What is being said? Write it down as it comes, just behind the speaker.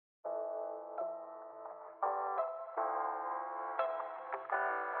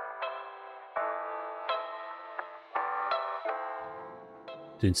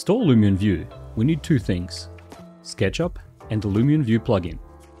To install Lumion View, we need two things: SketchUp and the Lumion View plugin.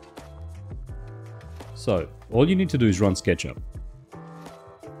 So, all you need to do is run SketchUp.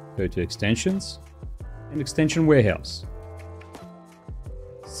 Go to Extensions and Extension Warehouse.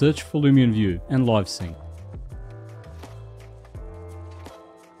 Search for Lumion View and Live Sync.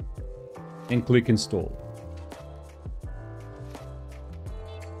 And click Install.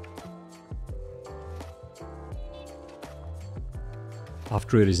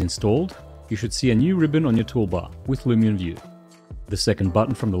 After it is installed, you should see a new ribbon on your toolbar with Lumion View. The second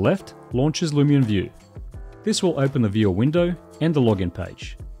button from the left launches Lumion View. This will open the viewer window and the login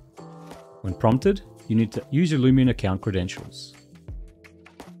page. When prompted, you need to use your Lumion account credentials.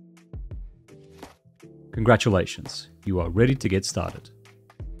 Congratulations, you are ready to get started.